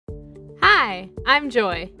Hi, I'm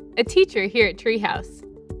Joy, a teacher here at Treehouse.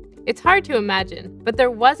 It's hard to imagine, but there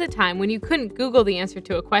was a time when you couldn't Google the answer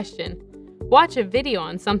to a question, watch a video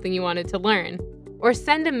on something you wanted to learn, or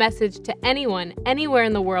send a message to anyone anywhere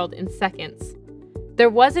in the world in seconds. There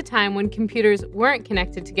was a time when computers weren't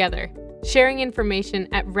connected together, sharing information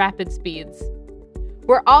at rapid speeds.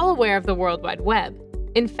 We're all aware of the World Wide Web.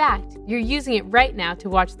 In fact, you're using it right now to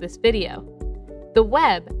watch this video. The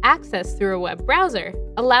web, accessed through a web browser,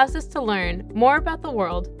 allows us to learn more about the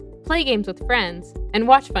world, play games with friends, and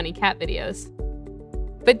watch funny cat videos.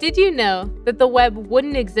 But did you know that the web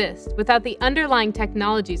wouldn't exist without the underlying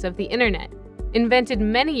technologies of the internet, invented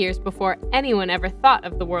many years before anyone ever thought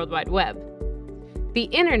of the World Wide Web? The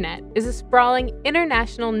internet is a sprawling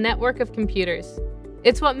international network of computers.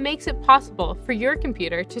 It's what makes it possible for your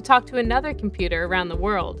computer to talk to another computer around the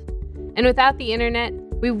world. And without the internet,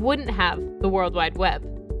 we wouldn't have the World Wide Web.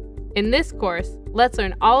 In this course, let's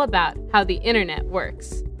learn all about how the internet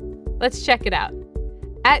works. Let's check it out.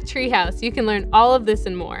 At Treehouse, you can learn all of this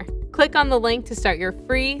and more. Click on the link to start your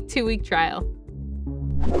free 2-week trial.